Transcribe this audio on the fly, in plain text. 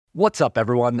What's up,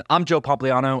 everyone? I'm Joe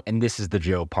Pompliano, and this is The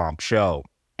Joe Pomp Show.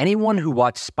 Anyone who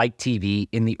watched Spike TV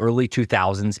in the early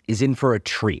 2000s is in for a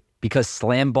treat because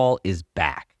SlamBall is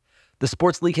back. The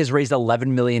sports league has raised $11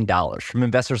 million from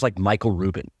investors like Michael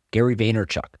Rubin, Gary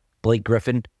Vaynerchuk, Blake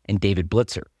Griffin, and David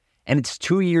Blitzer. And its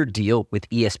 2-year deal with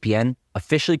ESPN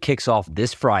officially kicks off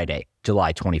this Friday,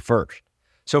 July 21st.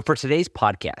 So for today's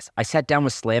podcast, I sat down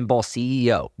with SlamBall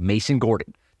CEO Mason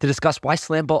Gordon to discuss why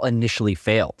SlamBall initially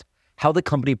failed, how the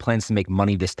company plans to make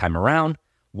money this time around,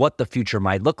 what the future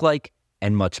might look like,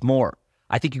 and much more.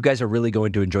 I think you guys are really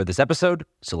going to enjoy this episode,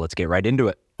 so let's get right into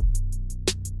it.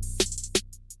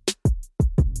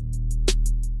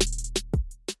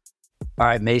 All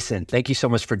right, Mason, thank you so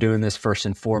much for doing this first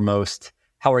and foremost.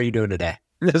 How are you doing today?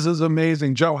 This is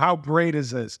amazing. Joe, how great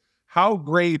is this? How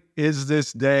great is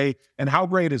this day? And how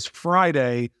great is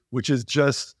Friday, which is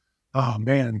just, oh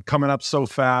man, coming up so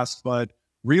fast, but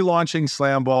relaunching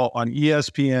SlamBall on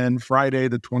ESPN Friday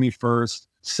the 21st,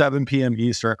 7 p.m.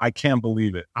 Eastern. I can't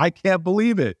believe it. I can't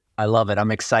believe it. I love it.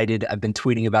 I'm excited. I've been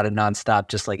tweeting about it nonstop,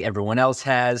 just like everyone else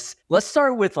has. Let's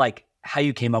start with how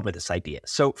you came up with this idea.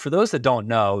 So for those that don't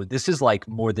know, this is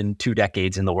more than 2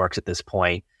 decades in the works at this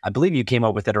point. I believe you came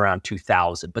up with it around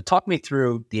 2000, but talk me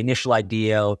through the initial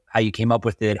idea, how you came up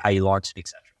with it, how you launched it,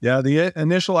 etc. Yeah, the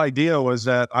initial idea was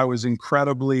that I was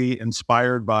incredibly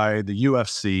inspired by the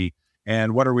UFC.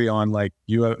 And what are we on?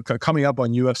 Coming up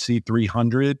on UFC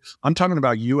 300. I'm talking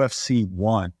about UFC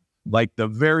 1. Like the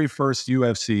very first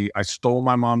UFC, I stole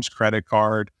my mom's credit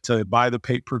card to buy the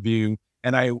pay-per-view.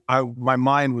 And my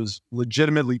mind was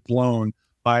legitimately blown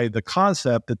by the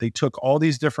concept that they took all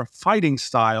these different fighting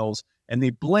styles and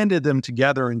they blended them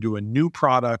together into a new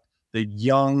product that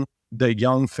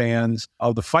young fans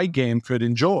of the fight game could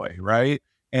enjoy, right?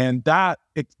 And that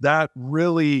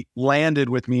really landed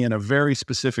with me in a very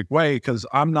specific way because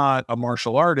I'm not a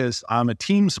martial artist. I'm a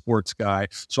team sports guy.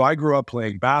 So I grew up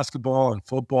playing basketball and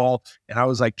football. And I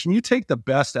was like, can you take the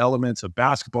best elements of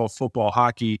basketball, football,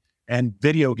 hockey, and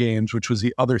video games, which was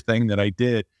the other thing that I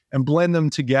did, and blend them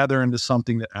together into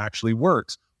something that actually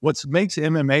works? What makes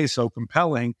MMA so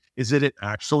compelling is that it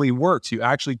actually works. You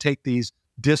actually take these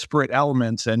disparate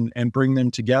elements and bring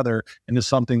them together into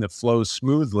something that flows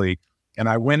smoothly. And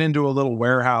I went into a little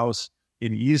warehouse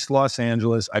in East Los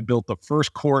Angeles. I built the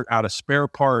first court out of spare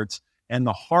parts. And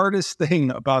the hardest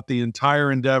thing about the entire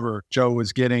endeavor, Joe,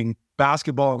 was getting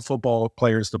basketball and football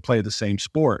players to play the same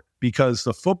sport, because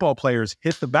the football players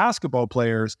hit the basketball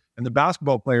players and the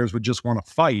basketball players would just want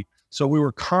to fight. So we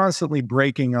were constantly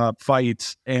breaking up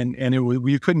fights and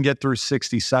we couldn't get through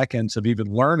 60 seconds of even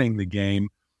learning the game.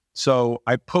 So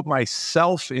I put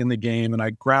myself in the game and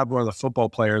I grabbed one of the football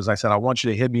players. I said, I want you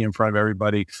to hit me in front of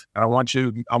everybody. And I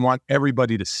want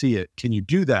everybody to see it. Can you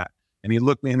do that? And he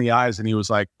looked me in the eyes and he was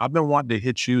like, I've been wanting to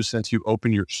hit you since you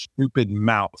opened your stupid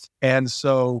mouth. And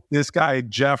so this guy,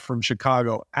 Jeff from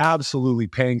Chicago, absolutely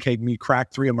pancaked me,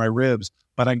 cracked 3 of my ribs,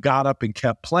 but I got up and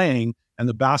kept playing. And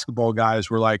the basketball guys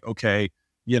were like, okay,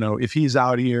 if he's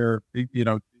out here,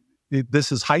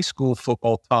 this is high school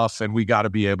football tough and we got to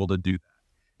be able to do that.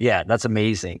 Yeah, that's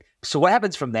amazing. So what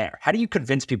happens from there? How do you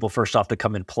convince people first off to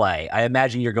come and play? I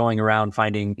imagine you're going around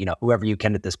finding, whoever you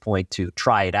can at this point to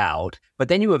try it out, but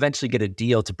then you eventually get a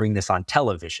deal to bring this on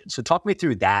television. So talk me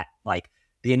through that,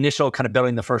 the initial kind of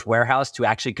building the first warehouse to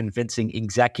actually convincing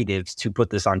executives to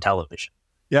put this on television.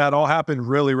 Yeah, it all happened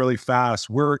really, really fast.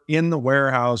 We're in the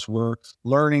warehouse. We're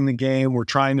learning the game. We're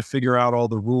trying to figure out all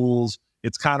the rules.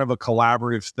 It's kind of a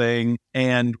collaborative thing.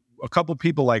 And a couple of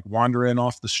people wander in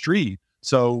off the street.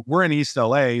 So we're in East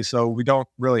LA, so we don't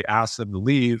really ask them to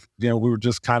leave. We were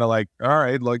just kind of all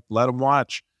right, let them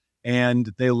watch.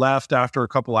 And they left after a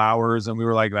couple hours and we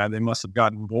were like, man, they must have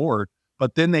gotten bored.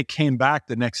 But then they came back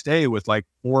the next day with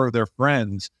 4 of their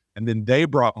friends. And then they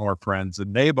brought more friends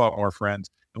and they brought more friends.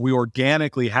 And we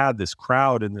organically had this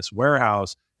crowd in this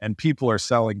warehouse and people are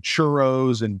selling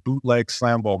churros and bootleg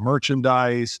SlamBall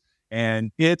merchandise.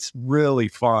 And it's really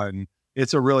fun.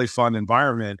 It's a really fun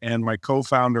environment. And my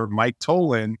co-founder, Mike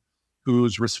Tolan,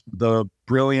 who's the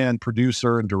brilliant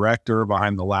producer and director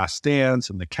behind The Last Dance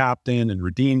and The Captain and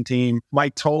Redeem Team,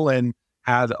 Mike Tolan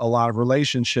had a lot of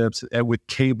relationships with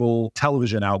cable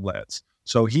television outlets.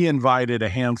 So he invited a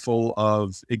handful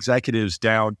of executives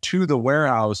down to the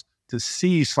warehouse to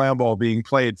see SlamBall being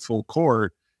played full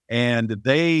court. And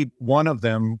one of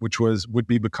them, which would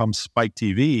become Spike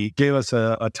TV, gave us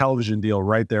a television deal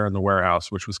right there in the warehouse,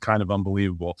 which was kind of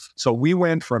unbelievable. So we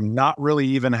went from not really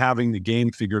even having the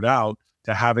game figured out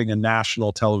to having a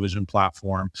national television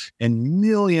platform. And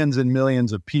millions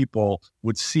of people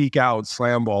would seek out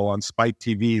SlamBall on Spike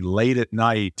TV late at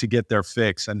night to get their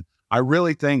fix. And I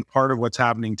really think part of what's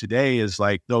happening today is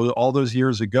like all those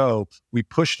years ago, we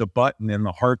pushed a button in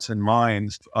the hearts and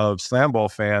minds of SlamBall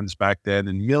fans back then,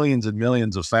 and millions of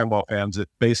SlamBall fans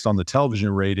based on the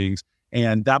television ratings.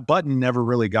 And that button never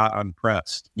really got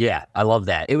unpressed. Yeah, I love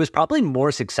that. It was probably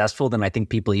more successful than I think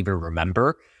people even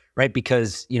remember, right?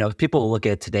 Because, people will look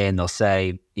at it today and they'll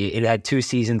say it had 2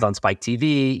 seasons on Spike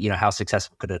TV. How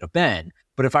successful could it have been?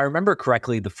 But if I remember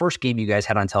correctly, the first game you guys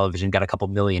had on television got a couple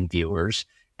million viewers.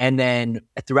 And then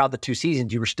throughout the 2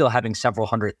 seasons, you were still having several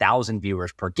 100,000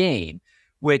 viewers per game,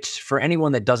 which for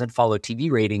anyone that doesn't follow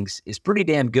TV ratings is pretty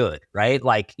damn good, right?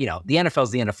 Like, the NFL is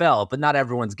the NFL, but not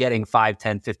everyone's getting 5,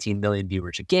 10, 15 million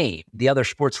viewers a game. The other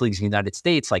sports leagues in the United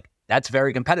States, like, that's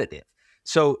very competitive.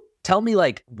 So tell me,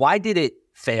 like, why did it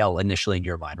fail initially in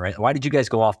your mind, right? Why did you guys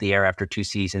go off the air after 2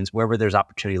 seasons? Where were there's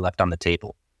opportunity left on the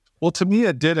table? Well, to me,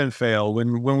 it didn't fail.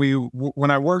 When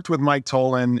I worked with Mike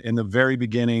Tollin in the very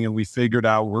beginning and we figured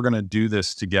out we're going to do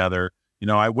this together,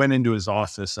 I went into his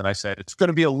office and I said, it's going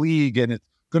to be a league and it's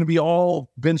going to be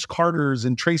all Vince Carters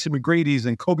and Tracy McGrady's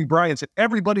and Kobe Bryant's and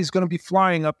everybody's going to be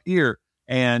flying up here.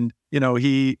 And,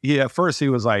 he at first he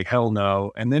was like, hell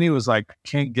no. And then he was like, I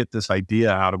can't get this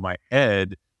idea out of my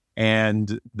head.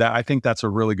 And I think that's a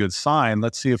really good sign.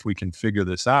 Let's see if we can figure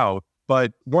this out.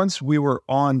 But once we were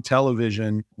on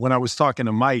television, when I was talking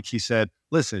to Mike, he said,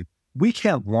 listen, we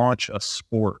can't launch a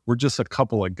sport. We're just a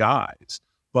couple of guys.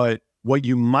 But what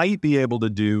you might be able to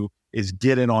do is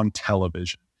get it on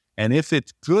television. And if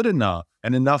it's good enough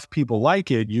and enough people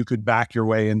like it, you could back your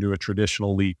way into a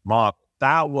traditional league model.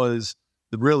 That was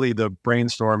really the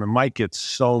brainstorm. And Mike gets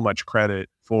so much credit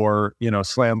for,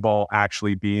 SlamBall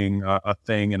actually being a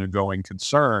thing and a going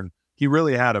concern. He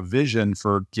really had a vision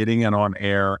for getting it on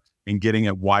air and getting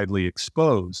it widely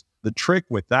exposed. The trick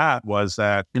with that was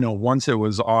that, once it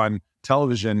was on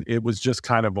television, it was just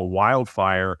kind of a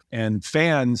wildfire and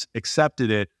fans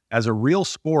accepted it as a real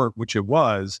sport, which it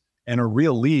was, and a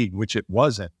real league, which it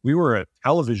wasn't. We were a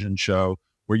television show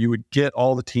where you would get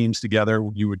all the teams together,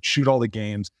 you would shoot all the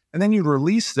games, and then you'd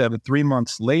release them 3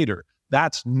 months later.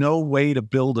 That's no way to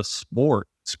build a sport.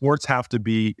 Sports have to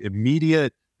be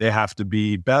immediate. They have to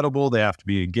be bettable. They have to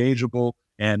be engageable.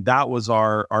 And that was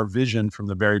our vision from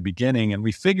the very beginning. And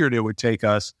we figured it would take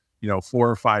us, 4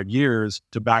 or 5 years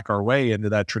to back our way into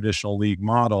that traditional league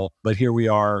model. But here we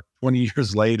are 20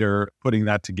 years later putting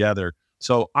that together.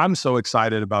 So I'm so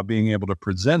excited about being able to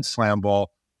present SlamBall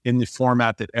in the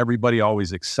format that everybody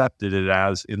always accepted it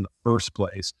as in the first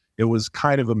place. It was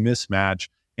kind of a mismatch.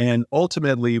 And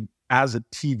ultimately, as a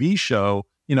TV show,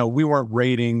 we weren't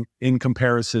rating in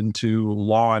comparison to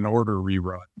Law and Order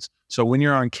reruns. So when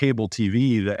you're on cable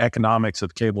TV, the economics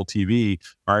of cable TV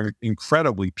are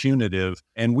incredibly punitive.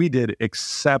 And we did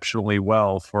exceptionally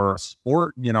well for a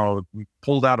sport, we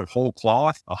pulled out of whole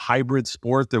cloth, a hybrid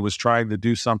sport that was trying to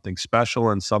do something special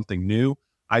and something new.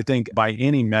 I think by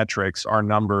any metrics, our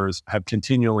numbers have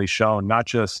continually shown, not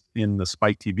just in the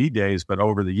Spike TV days, but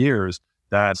over the years,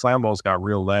 that SlamBall's got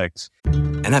real legs.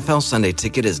 NFL Sunday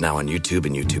Ticket is now on YouTube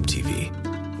and YouTube TV,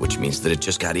 which means that it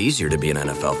just got easier to be an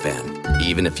NFL fan,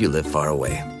 even if you live far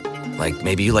away. Like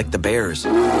maybe you like the Bears,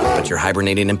 but you're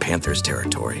hibernating in Panthers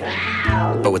territory.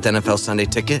 But with NFL Sunday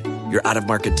Ticket, your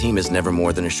out-of-market team is never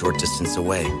more than a short distance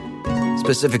away.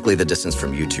 Specifically, the distance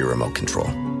from you to your remote control.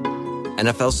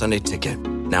 NFL Sunday Ticket,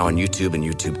 now on YouTube and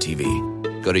YouTube TV.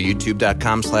 Go to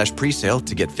youtube.com/presale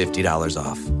to get $50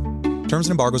 off. Terms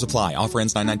and embargoes apply. Offer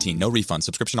ends 9/19. No refund.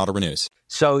 Subscription auto renews.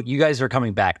 So you guys are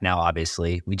coming back now,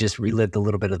 obviously. We just relived a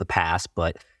little bit of the past,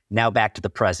 but now back to the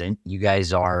present. You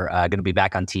guys are going to be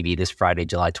back on TV this Friday,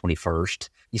 July 21st.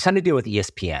 You signed a deal with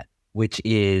ESPN, which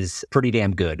is pretty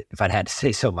damn good, if I had to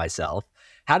say so myself.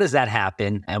 How does that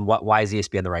happen, and why is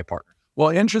ESPN the right partner?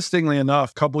 Well, interestingly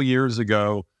enough, a couple years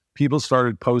ago, people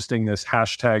started posting this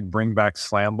hashtag bring back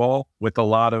SlamBall with a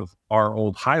lot of our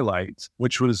old highlights,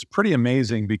 which was pretty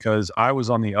amazing because I was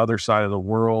on the other side of the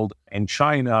world in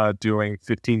China doing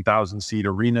 15,000 seat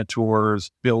arena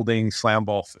tours, building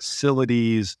SlamBall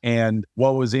facilities. And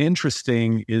what was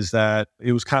interesting is that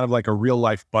it was kind of like a real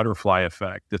life butterfly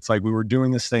effect. It's like we were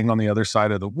doing this thing on the other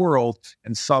side of the world,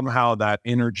 and somehow that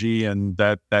energy and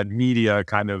that media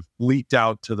kind of leaked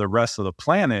out to the rest of the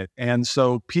planet. And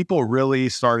so people really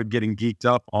started getting geeked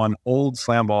up on old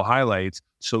SlamBall highlights.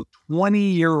 So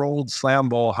 20-year-old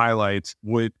SlamBall highlights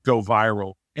would go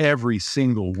viral every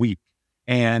single week.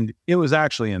 And it was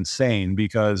actually insane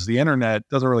because the internet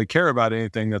doesn't really care about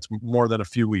anything that's more than a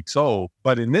few weeks old.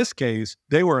 But in this case,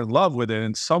 they were in love with it.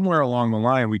 And somewhere along the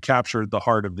line, we captured the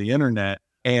heart of the internet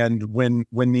And when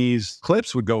these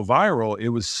clips would go viral, it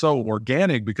was so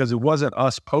organic because it wasn't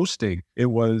us posting.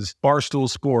 It was Barstool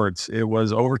Sports. It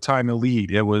was Overtime Elite.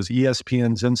 It was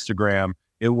ESPN's Instagram.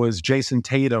 It was Jason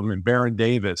Tatum and Baron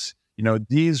Davis.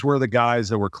 These were the guys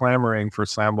that were clamoring for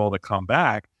SlamBall to come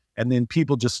back. And then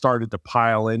people just started to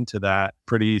pile into that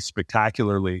pretty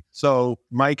spectacularly. So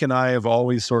Mike and I have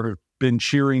always sort of been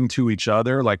cheering to each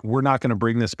other. Like, we're not going to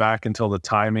bring this back until the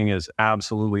timing is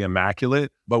absolutely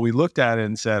immaculate. But we looked at it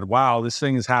and said, wow, this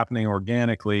thing is happening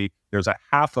organically. There's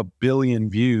 500 million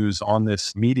views on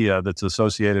this media that's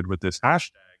associated with this hashtag.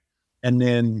 And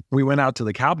then we went out to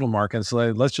the capital market and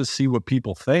said, let's just see what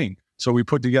people think. So we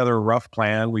put together a rough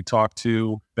plan. We talked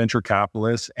to venture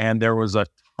capitalists, and there was a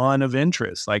ton of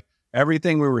interest. Like,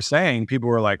 everything we were saying, people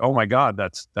were like, oh my God,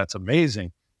 that's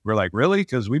amazing. We're like, really?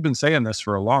 Because we've been saying this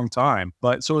for a long time.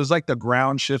 But so it was like the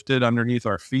ground shifted underneath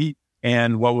our feet.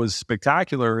 And what was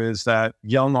spectacular is that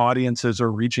young audiences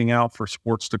are reaching out for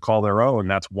sports to call their own.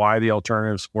 That's why the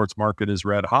alternative sports market is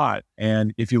red hot.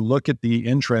 And if you look at the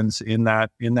entrants in that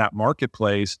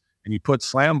marketplace and you put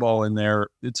SlamBall in there,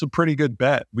 it's a pretty good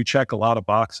bet. We check a lot of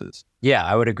boxes. Yeah,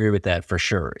 I would agree with that for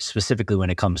sure, specifically when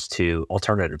it comes to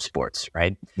alternative sports,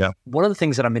 right? Yeah. One of the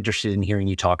things that I'm interested in hearing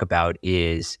you talk about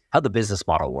is how the business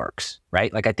model works,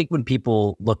 right? Like, I think when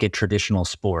people look at traditional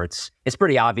sports, it's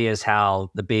pretty obvious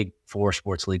how the big 4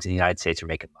 sports leagues in the United States are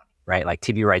making money, right? Like,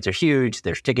 TV rights are huge,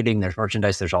 there's ticketing, there's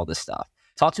merchandise, there's all this stuff.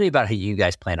 Talk to me about how you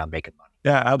guys plan on making money.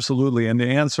 Yeah, absolutely. And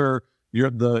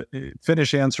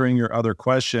finish answering your other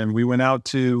question, we went out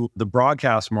to the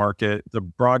broadcast market, the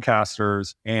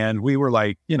broadcasters, and we were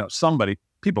like,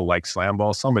 people like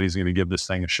SlamBall, somebody's going to give this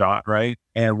thing a shot, right?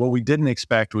 And what we didn't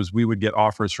expect was we would get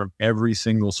offers from every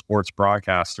single sports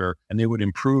broadcaster, and they would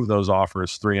improve those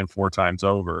offers 3 and 4 times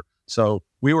over. So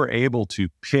we were able to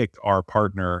pick our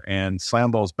partner, and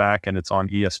SlamBall's back and it's on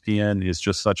ESPN is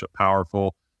just such a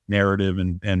powerful narrative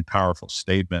and powerful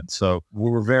statement. So we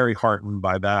were very heartened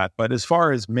by that. But as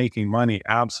far as making money,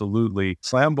 absolutely.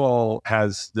 SlamBall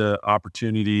has the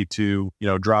opportunity to,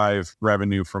 drive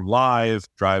revenue from live,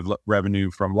 drive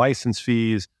revenue from license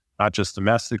fees, not just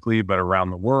domestically, but around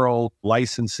the world.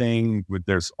 Licensing,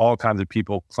 there's all kinds of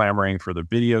people clamoring for the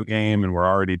video game, and we're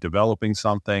already developing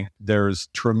something. There's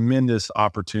tremendous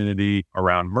opportunity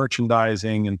around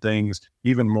merchandising and things,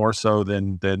 even more so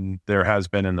than there has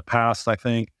been in the past, I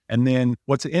think. And then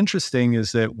what's interesting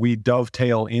is that we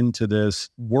dovetail into this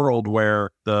world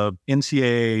where the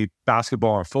NCAA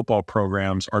basketball and football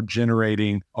programs are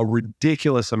generating a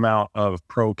ridiculous amount of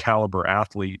pro caliber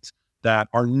athletes that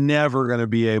are never going to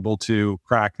be able to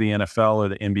crack the NFL or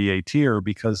the NBA tier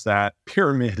because that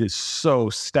pyramid is so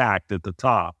stacked at the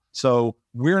top. So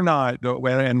we're not,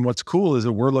 and what's cool is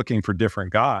that we're looking for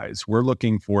different guys. We're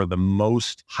looking for the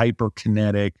most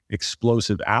hyperkinetic,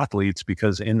 explosive athletes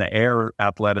because in the air,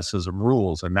 athleticism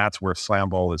rules, and that's where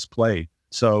SlamBall is played.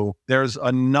 So there's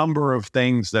a number of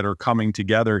things that are coming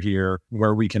together here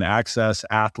where we can access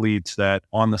athletes that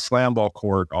on the SlamBall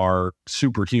court are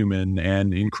superhuman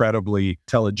and incredibly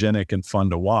telegenic and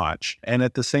fun to watch. And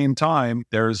at the same time,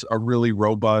 there's a really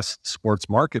robust sports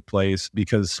marketplace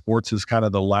because sports is kind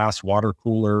of the last water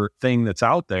cooler thing that's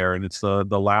out there. And it's the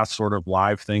last sort of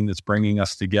live thing that's bringing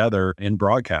us together in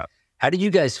broadcast. How did you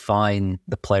guys find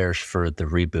the players for the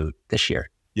reboot this year?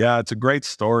 Yeah, it's a great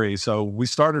story. So we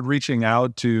started reaching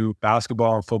out to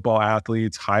basketball and football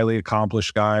athletes, highly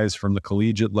accomplished guys from the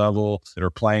collegiate level that are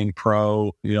playing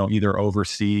pro, either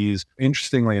overseas.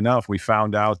 Interestingly enough, we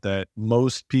found out that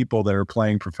most people that are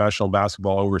playing professional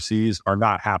basketball overseas are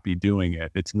not happy doing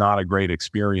it. It's not a great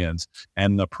experience.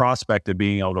 And the prospect of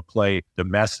being able to play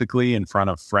domestically in front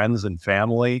of friends and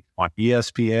family on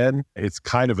ESPN, it's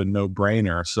kind of a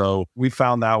no-brainer. So we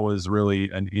found that was really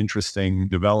an interesting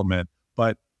development.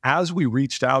 But as we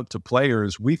reached out to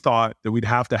players, we thought that we'd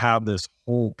have to have this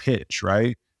whole pitch,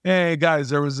 right? Hey, guys,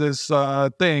 there was this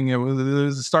thing. It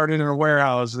was started in a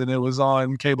warehouse and it was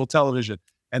on cable television.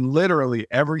 And literally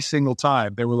every single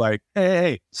time they were like,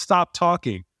 hey, stop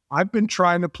talking. I've been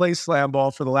trying to play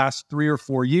SlamBall for the last 3 or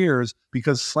 4 years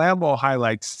because SlamBall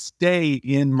highlights stay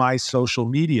in my social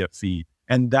media feed.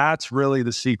 And that's really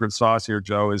the secret sauce here,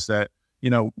 Joe, is that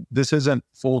this isn't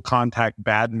full contact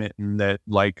badminton that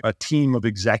like a team of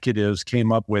executives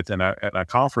came up with in a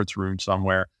conference room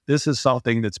somewhere. This is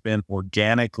something that's been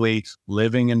organically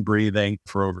living and breathing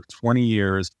for over 20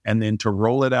 years. And then to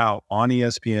roll it out on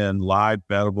ESPN, live,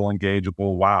 bettable,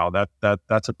 engageable. Wow,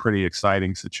 that's a pretty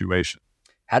exciting situation.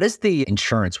 How does the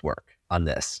insurance work on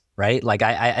this, right? Like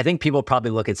I think people probably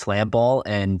look at SlamBall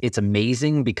and it's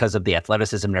amazing because of the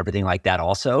athleticism and everything like that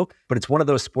also, but it's one of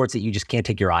those sports that you just can't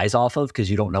take your eyes off of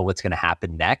because you don't know what's going to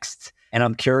happen next. And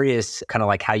I'm curious kind of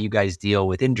like how you guys deal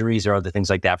with injuries or other things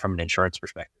like that from an insurance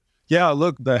perspective. Yeah,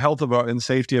 look, the health of and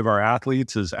safety of our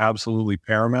athletes is absolutely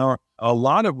paramount. I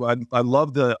love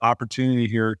the opportunity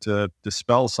here to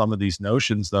dispel some of these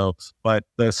notions, though. But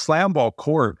the SlamBall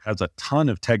court has a ton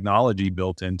of technology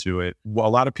built into it. Well, a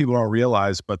lot of people don't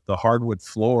realize, but the hardwood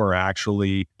floor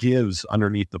actually gives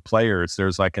underneath the players.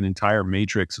 There's like an entire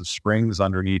matrix of springs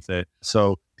underneath it.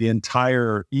 So the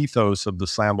entire ethos of the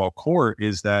SlamBall court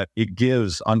is that it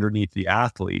gives underneath the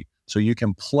athlete. So you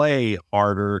can play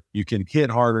harder, you can hit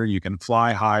harder, you can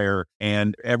fly higher,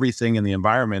 and everything in the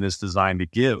environment is designed to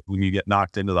give. When you get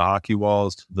knocked into the hockey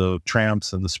walls, the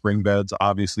tramps and the spring beds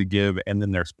obviously give, and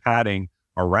then there's padding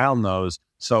around those.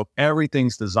 So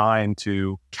everything's designed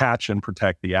to catch and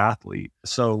protect the athlete.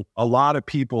 So a lot of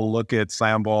people look at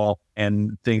SlamBall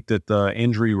and think that the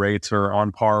injury rates are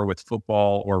on par with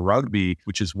football or rugby,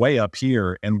 which is way up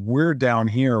here. And we're down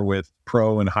here with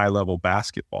pro and high level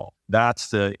basketball. That's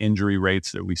the injury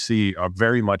rates that we see are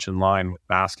very much in line with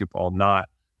basketball, not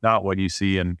what you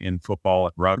see in football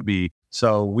and rugby.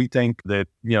 So we think that,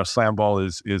 SlamBall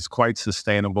is quite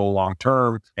sustainable long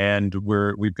term, and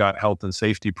we've got health and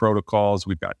safety protocols,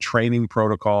 we've got training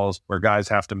protocols where guys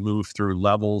have to move through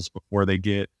levels before they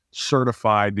get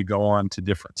certified to go on to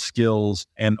different skills.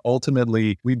 And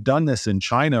ultimately, we've done this in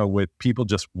China with people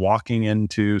just walking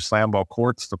into SlamBall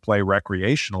courts to play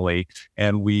recreationally,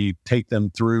 and we take them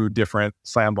through different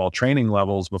SlamBall training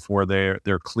levels before they're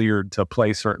cleared to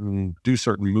do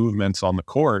certain movements on the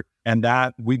court. And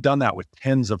that we've done that with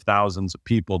tens of thousands of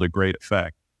people to great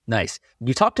effect. Nice.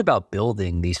 You talked about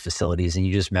building these facilities and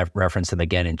you just referenced them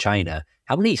again in China.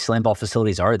 How many SlamBall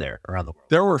facilities are there around the world?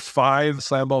 There were 5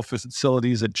 SlamBall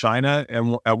facilities in China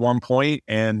at one point,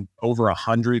 and over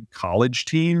 100 college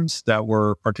teams that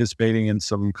were participating in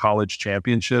some college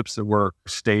championships that were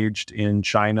staged in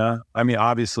China. I mean,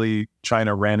 obviously,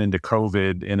 China ran into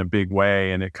COVID in a big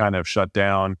way, and it kind of shut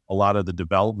down a lot of the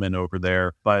development over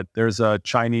there. But there's a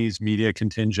Chinese media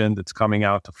contingent that's coming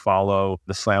out to follow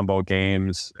the SlamBall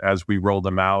games as we roll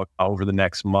them out over the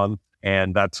next month.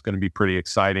 And that's going to be pretty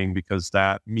exciting because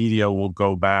that media will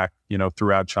go back,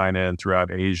 throughout China and throughout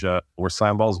Asia, where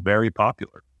SlamBall is very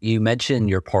popular. You mentioned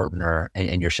your partner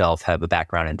and yourself have a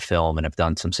background in film and have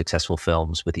done some successful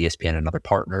films with ESPN and other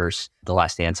partners, The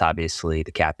Last Dance, obviously,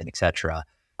 The Captain, etc.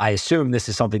 I assume this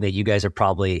is something that you guys are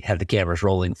probably have the cameras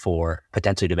rolling for,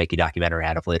 potentially to make a documentary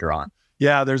out of later on.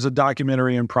 Yeah, there's a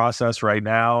documentary in process right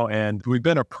now, and we've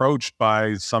been approached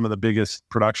by some of the biggest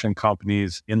production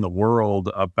companies in the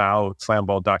world about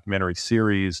SlamBall documentary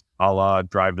series, a la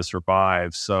Drive to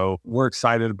Survive. So we're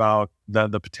excited about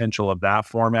the potential of that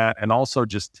format and also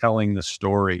just telling the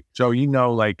story. Joe,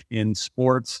 like in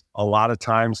sports, a lot of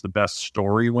times the best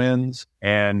story wins.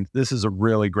 And this is a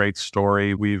really great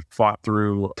story. We've fought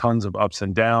through tons of ups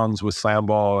and downs with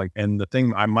SlamBall. And the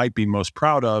thing I might be most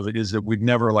proud of is that we've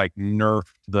never nerfed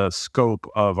the scope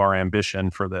of our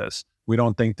ambition for this. We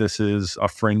don't think this is a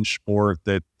fringe sport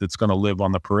that's going to live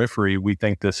on the periphery. We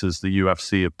think this is the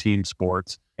UFC of team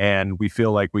sports. And we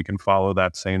feel like we can follow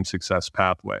that same success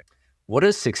pathway. What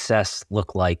does success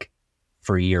look like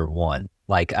for year one?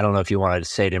 I don't know if you wanted to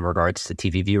say it in regards to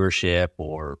TV viewership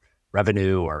or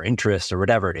revenue or interest or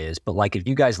whatever it is, but if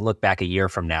you guys look back a year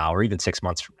from now or even 6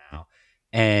 months from now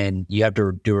and you have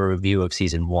to do a review of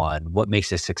season 1, what makes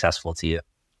this successful to you?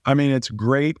 I mean, it's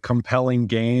great, compelling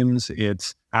games.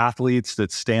 It's athletes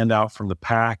that stand out from the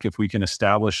pack. If we can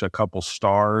establish a couple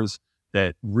stars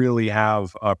that really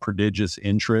have a prodigious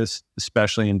interest,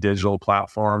 especially in digital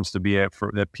platforms,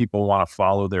 that people want to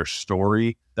follow their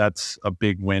story. That's a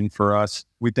big win for us.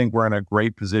 We think we're in a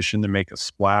great position to make a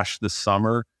splash this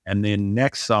summer. And then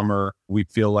next summer, we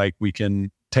feel like we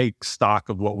can take stock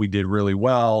of what we did really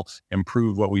well,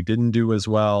 improve what we didn't do as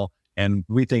well. And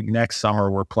we think next summer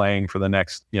we're playing for the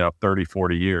next, 30,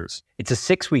 40 years. It's a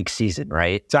 6-week season,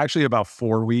 right? It's actually about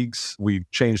 4 weeks. We've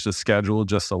changed the schedule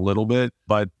just a little bit,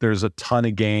 but there's a ton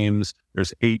of games.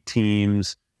 There's 8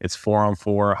 teams. It's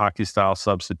 4-on-4 hockey style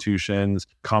substitutions,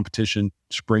 competition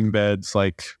spring beds,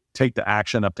 take the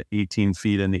action up to 18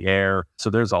 feet in the air. So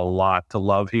there's a lot to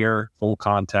love here. Full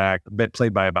contact,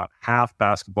 played by about half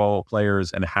basketball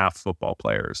players and half football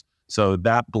players. So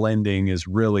that blending is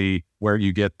really where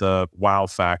you get the wow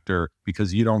factor,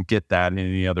 because you don't get that in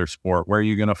any other sport. Where are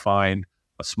you going to find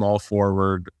a small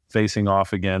forward facing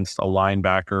off against a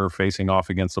linebacker, facing off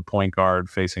against a point guard,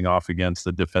 facing off against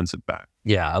the defensive back?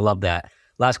 Yeah, I love that.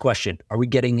 Last question. Are we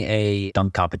getting a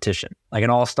dunk competition? Like an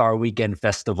all-star weekend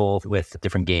festival with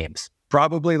different games?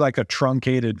 Probably like a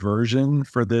truncated version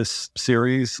for this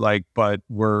series. But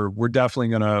we're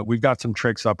definitely we've got some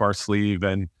tricks up our sleeve,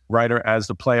 and right as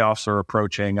the playoffs are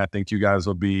approaching, I think you guys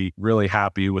will be really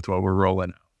happy with what we're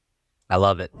rolling out. I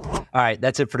love it. All right,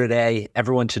 that's it for today.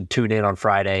 Everyone should tune in on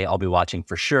Friday. I'll be watching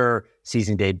for sure.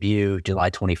 Season debut, July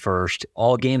 21st.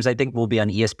 All games, I think, will be on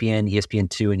ESPN,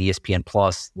 ESPN2, and ESPN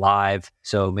Plus live.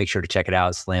 So make sure to check it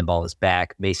out. SlamBall is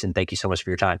back. Mason, thank you so much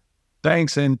for your time.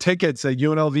 Thanks. And tickets at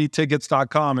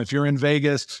unlvtickets.com. If you're in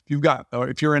Vegas, or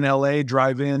if you're in LA,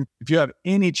 drive in. If you have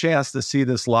any chance to see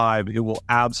this live, it will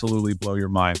absolutely blow your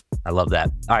mind. I love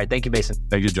that. All right, thank you, Mason.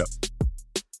 Thank you, Joe.